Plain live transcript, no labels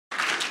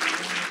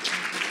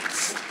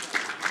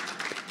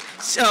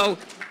So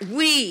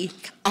we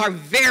are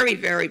very,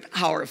 very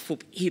powerful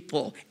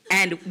people,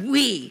 and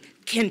we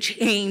can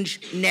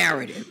change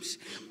narratives.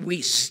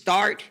 We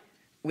start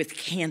with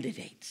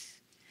candidates.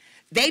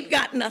 They've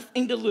got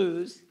nothing to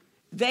lose.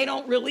 They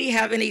don't really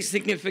have any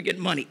significant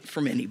money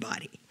from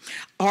anybody.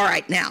 All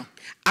right, now,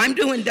 I'm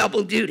doing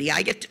double duty.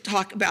 I get to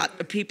talk about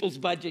the People's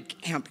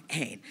Budget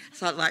Campaign.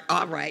 So I was like,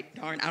 all right,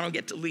 darn, I don't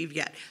get to leave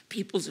yet.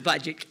 People's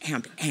Budget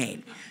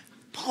Campaign.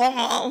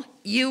 Paul,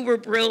 you were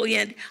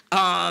brilliant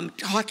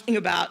talking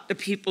about the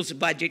People's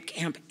Budget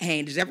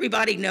Campaign. Does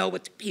everybody know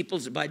what the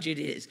People's Budget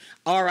is?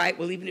 All right,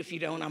 well, even if you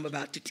don't, I'm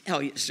about to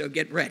tell you, so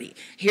get ready.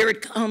 Here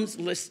it comes,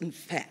 listen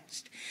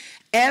fast.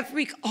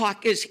 Every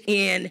caucus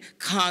in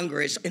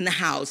Congress, in the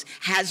House,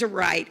 has a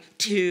right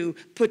to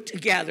put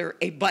together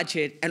a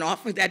budget and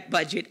offer that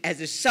budget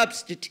as a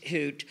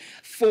substitute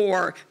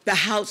for the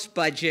House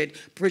budget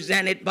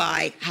presented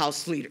by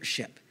House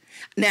leadership.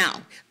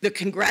 Now, the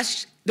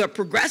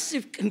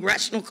Progressive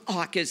Congressional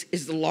Caucus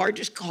is the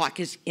largest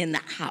caucus in the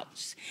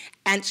House.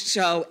 And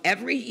so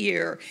every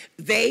year,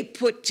 they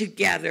put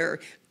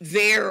together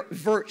their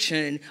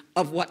version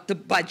of what the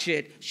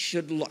budget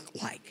should look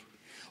like.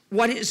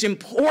 What is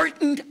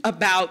important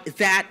about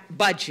that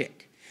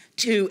budget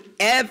to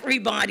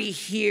everybody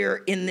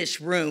here in this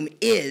room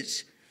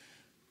is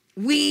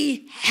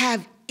we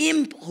have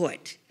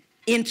input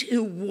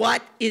into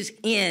what is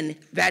in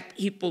that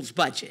people's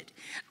budget.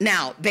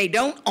 Now, they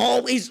don't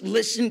always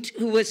listen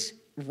to us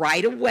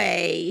right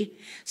away.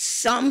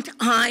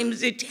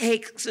 Sometimes it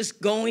takes us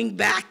going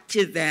back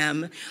to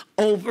them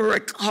over a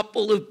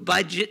couple of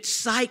budget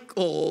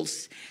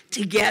cycles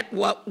to get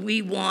what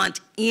we want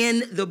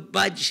in the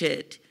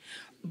budget.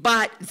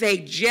 But they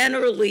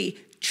generally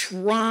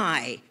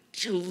try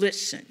to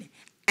listen,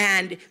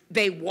 and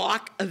they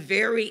walk a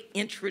very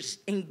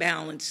interesting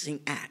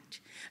balancing act.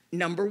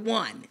 Number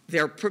one,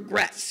 they're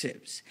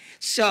progressives.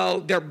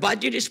 So their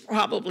budget is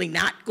probably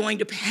not going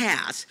to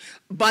pass,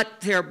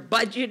 but their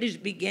budget is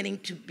beginning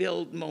to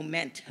build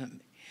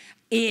momentum.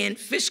 In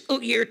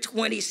fiscal year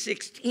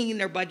 2016,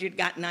 their budget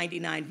got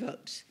 99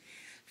 votes.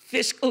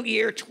 Fiscal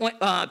year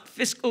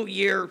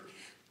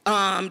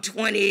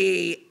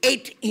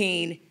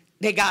 2018,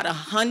 they got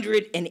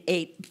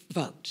 108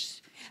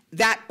 votes.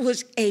 That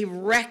was a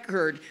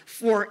record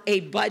for a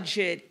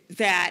budget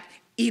that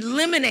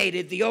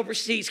eliminated the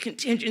Overseas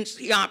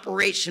Contingency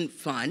Operation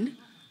Fund.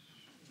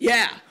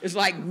 Yeah, it's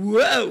like,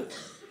 whoa.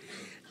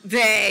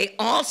 They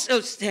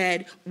also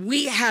said,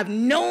 we have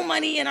no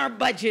money in our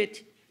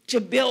budget to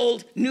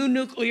build new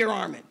nuclear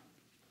armament.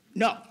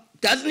 No,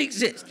 doesn't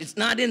exist, it's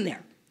not in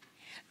there.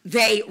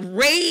 They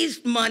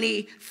raised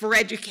money for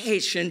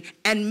education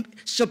and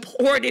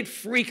supported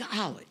free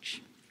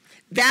college.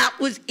 That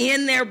was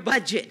in their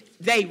budget.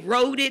 They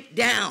wrote it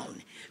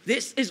down.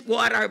 This is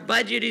what our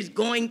budget is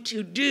going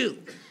to do.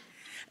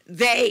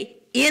 They,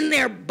 in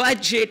their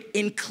budget,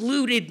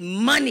 included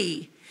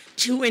money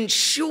to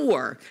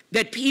ensure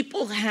that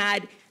people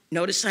had,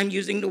 notice I'm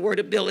using the word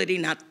ability,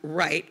 not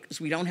right,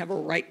 because we don't have a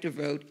right to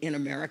vote in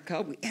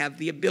America. We have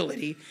the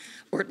ability,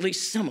 or at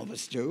least some of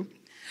us do,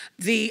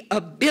 the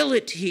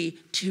ability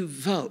to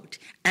vote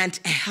and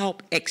to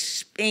help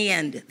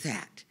expand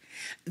that.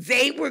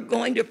 They were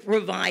going to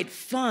provide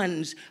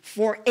funds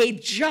for a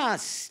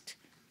just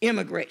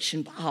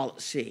immigration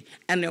policy,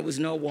 and there was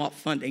no wall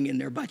funding in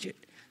their budget.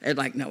 They're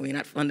like, no, we're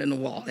not funding the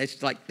wall.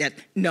 It's like that.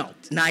 No,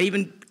 it's not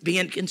even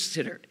being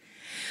considered.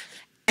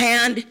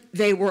 And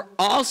they were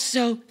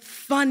also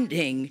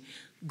funding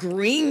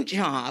green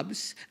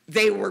jobs.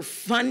 They were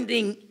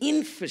funding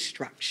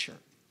infrastructure.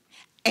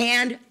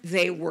 And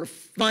they were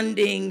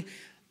funding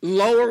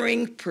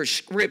lowering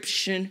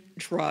prescription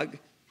drug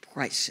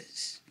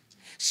prices.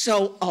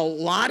 So a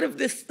lot of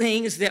the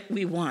things that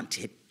we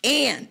wanted,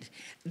 and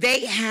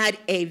they had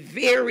a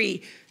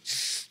very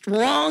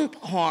strong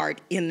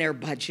part in their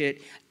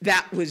budget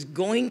that was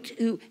going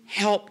to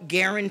help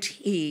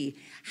guarantee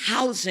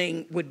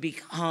housing would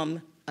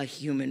become a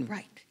human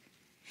right.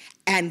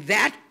 And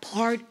that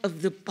part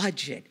of the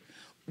budget,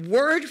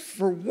 word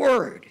for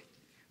word,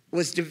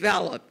 was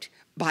developed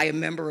by a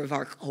member of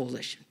our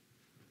coalition.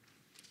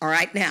 All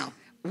right, now,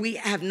 we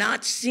have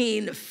not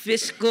seen the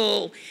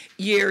fiscal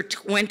year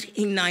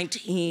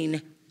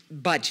 2019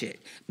 budget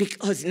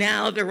because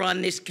now they're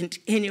on this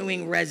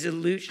continuing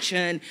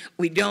resolution.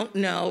 We don't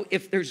know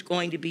if there's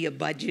going to be a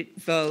budget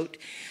vote.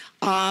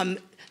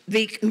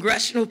 The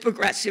Congressional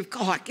Progressive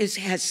Caucus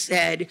has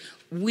said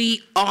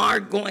we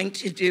are going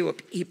to do a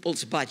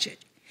people's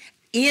budget.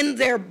 In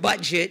their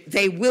budget,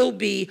 they will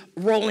be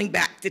rolling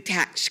back the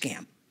tax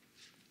scam.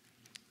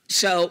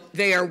 So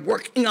they are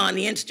working on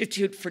the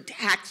Institute for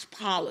Tax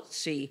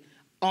Policy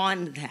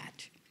on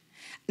that.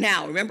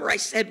 Now, remember I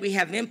said we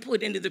have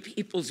input into the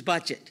people's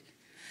budget.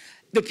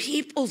 The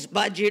people's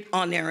budget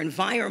on their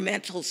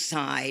environmental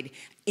side,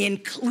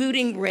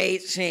 including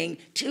raising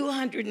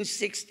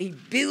 $260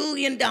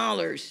 billion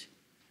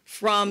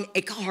from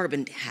a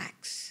carbon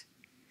tax.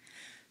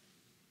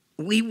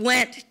 We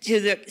went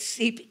to the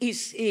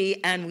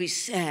CPC and we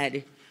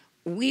said,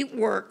 we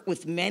work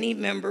with many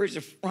members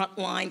of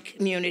frontline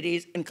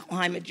communities and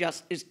climate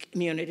justice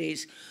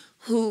communities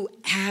who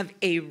have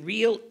a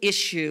real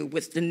issue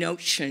with the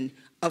notion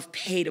of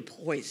pay to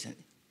poison.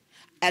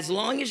 As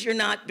long as you're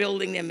not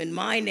building them in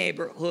my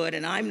neighborhood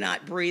and I'm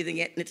not breathing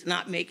it and it's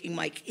not making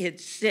my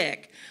kids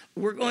sick,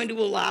 we're going to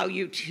allow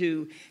you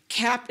to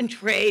cap and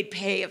trade,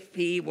 pay a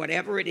fee,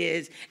 whatever it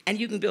is, and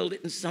you can build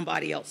it in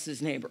somebody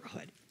else's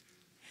neighborhood.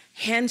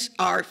 Hence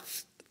our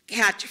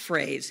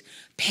catchphrase,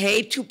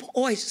 pay to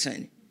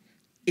poison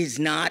is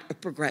not a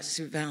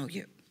progressive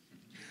value.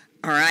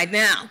 All right,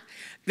 now,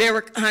 they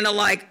were kind of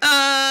like,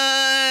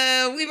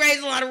 we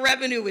raised a lot of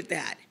revenue with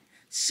that.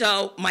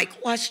 So my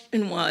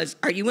question was,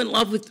 are you in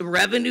love with the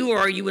revenue or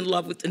are you in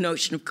love with the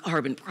notion of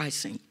carbon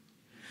pricing?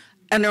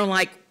 And they're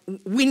like,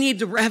 we need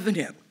the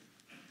revenue.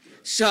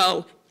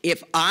 So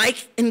if I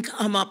can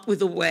come up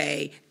with a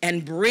way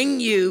and bring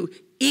you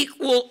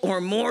equal or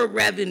more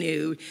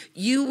revenue,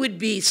 you would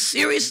be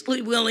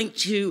seriously willing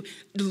to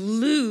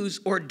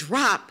lose or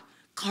drop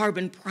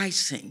carbon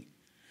pricing.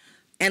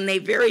 And they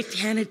very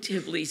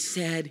tentatively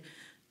said,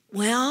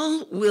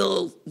 well,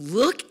 we'll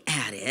look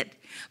at it.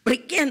 But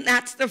again,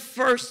 that's the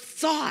first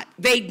thought.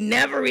 They'd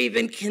never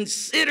even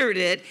considered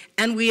it,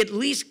 and we at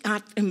least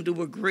got them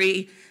to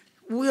agree,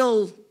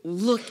 we'll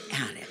look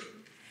at it.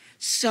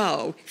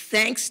 So,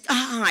 thanks to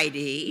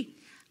Heidi,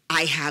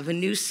 I have a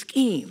new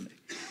scheme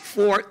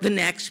for the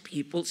next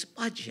people's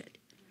budget.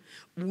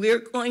 We're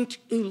going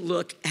to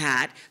look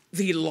at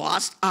the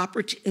lost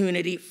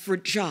opportunity for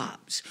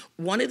jobs.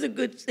 One of the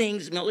good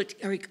things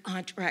military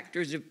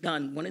contractors have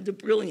done, one of the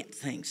brilliant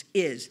things,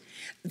 is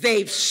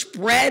they've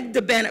spread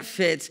the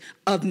benefits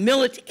of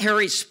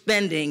military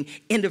spending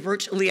into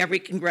virtually every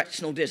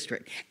congressional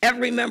district.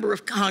 Every member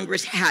of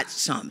Congress has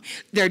some.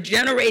 They're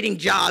generating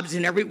jobs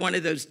in every one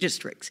of those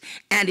districts.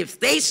 And if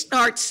they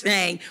start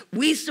saying,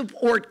 we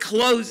support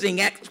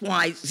closing X,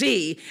 Y,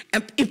 Z,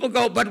 and people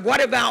go, but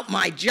what about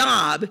my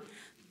job?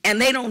 And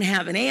they don't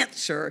have an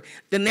answer,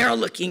 then they're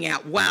looking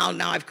at, wow,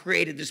 now I've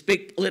created this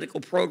big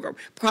political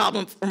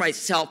problem for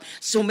myself,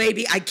 so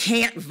maybe I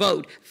can't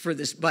vote for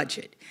this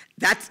budget.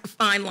 That's the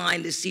fine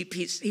line the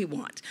CPC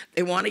wants.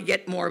 They want to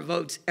get more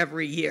votes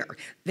every year.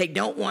 They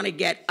don't want to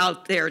get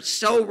out there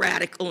so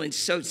radical and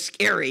so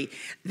scary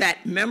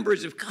that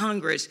members of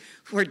Congress,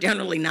 who are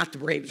generally not the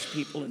bravest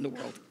people in the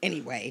world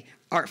anyway,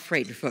 are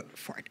afraid to vote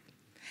for it.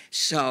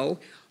 So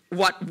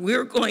what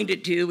we're going to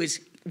do is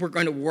we're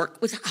going to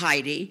work with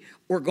Heidi.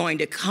 We're going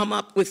to come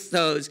up with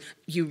those.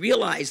 You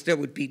realize there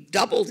would be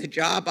double the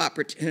job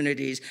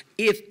opportunities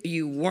if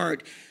you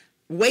weren't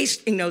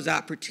wasting those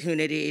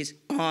opportunities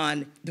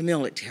on the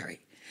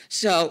military.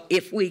 So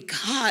if we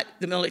cut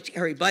the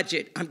military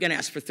budget, I'm going to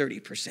ask for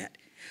 30%.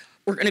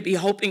 We're going to be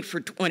hoping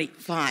for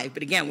 25,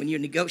 but again, when you're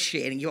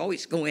negotiating, you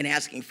always go in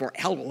asking for a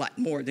hell of a lot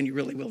more than you're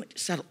really willing to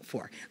settle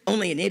for.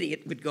 Only an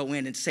idiot would go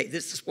in and say,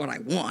 this is what I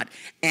want,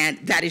 and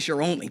that is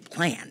your only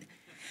plan.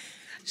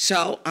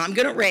 So I'm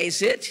going to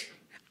raise it.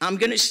 I'm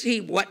going to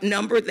see what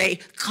number they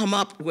come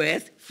up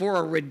with for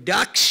a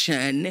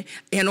reduction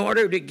in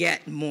order to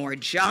get more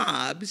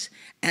jobs,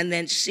 and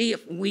then see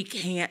if we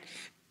can't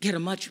get a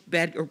much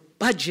better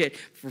budget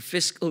for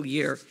fiscal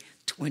year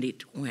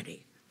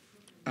 2020.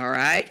 All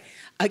right?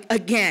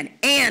 Again,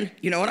 and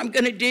you know what I'm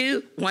going to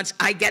do once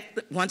I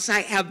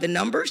have the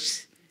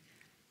numbers?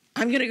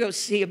 I'm going to go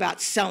see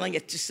about selling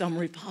it to some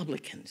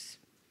Republicans.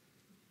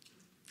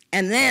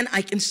 And then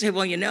I can say,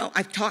 well, you know,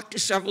 I've talked to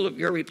several of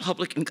your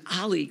Republican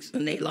colleagues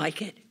and they like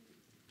it.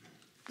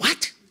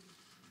 What?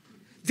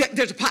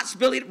 There's a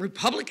possibility that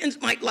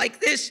Republicans might like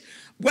this?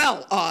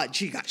 Well,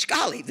 gee gosh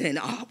golly, then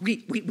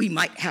we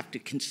might have to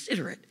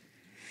consider it.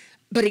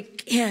 But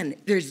again,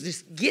 there's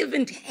this give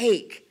and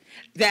take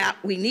that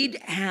we need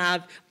to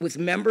have with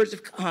members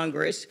of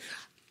Congress.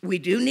 We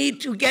do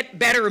need to get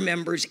better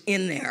members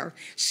in there.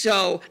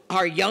 So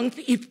our young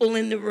people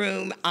in the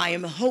room, I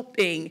am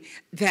hoping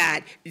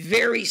that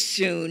very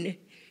soon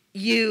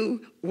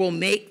you will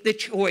make the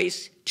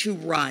choice to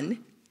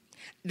run,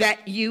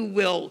 that you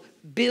will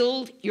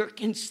build your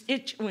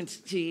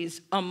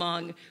constituencies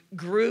among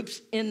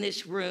groups in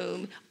this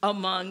room,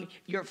 among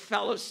your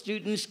fellow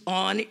students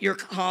on your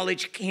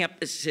college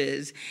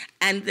campuses,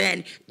 and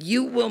then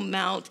you will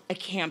mount a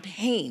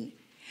campaign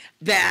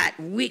that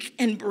we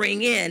can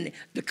bring in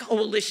the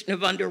coalition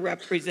of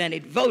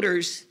underrepresented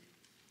voters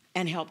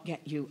and help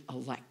get you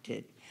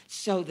elected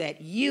so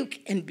that you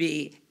can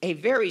be a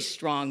very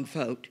strong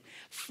vote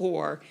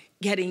for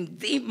getting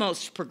the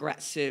most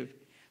progressive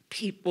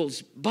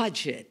people's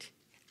budget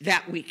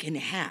that we can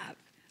have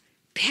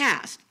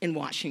passed in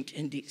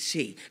Washington,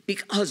 D.C.,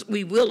 because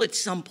we will at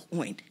some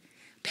point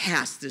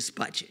pass this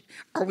budget.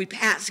 Are we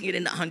passing it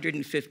in the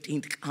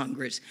 115th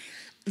Congress?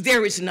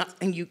 There is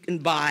nothing you can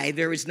buy,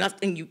 there is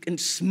nothing you can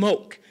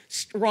smoke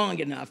strong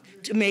enough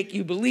to make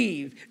you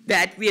believe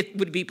that it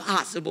would be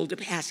possible to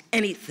pass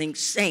anything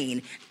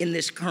sane in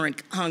this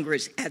current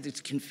Congress as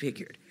it's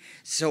configured.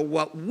 So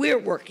what we're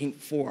working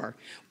for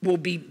will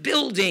be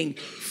building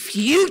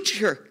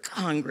future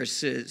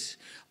Congresses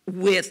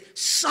with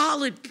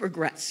solid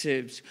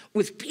progressives,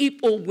 with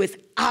people with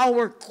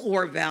our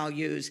core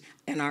values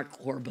and our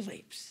core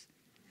beliefs.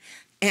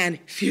 And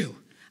phew,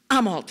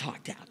 I'm all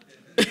talked out.